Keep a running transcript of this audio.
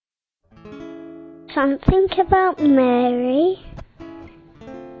Something about Mary.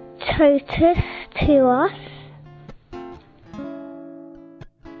 Totus Tuus.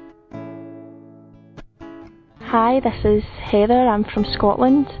 Hi, this is Heather. I'm from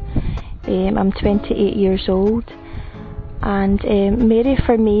Scotland. I'm 28 years old, and Mary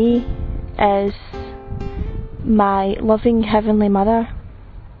for me is my loving Heavenly Mother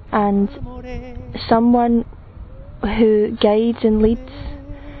and someone who guides and leads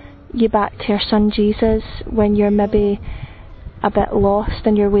you back to your Son Jesus when you're maybe a bit lost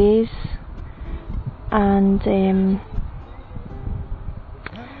in your ways, and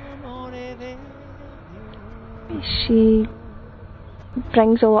she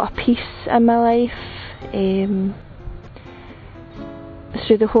brings a lot of peace in my life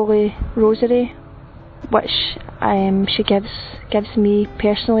through the Holy Rosary, which she gives me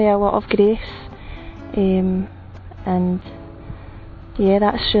personally a lot of grace, and yeah,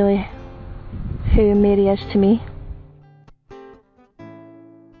 that's really who Mary is to me.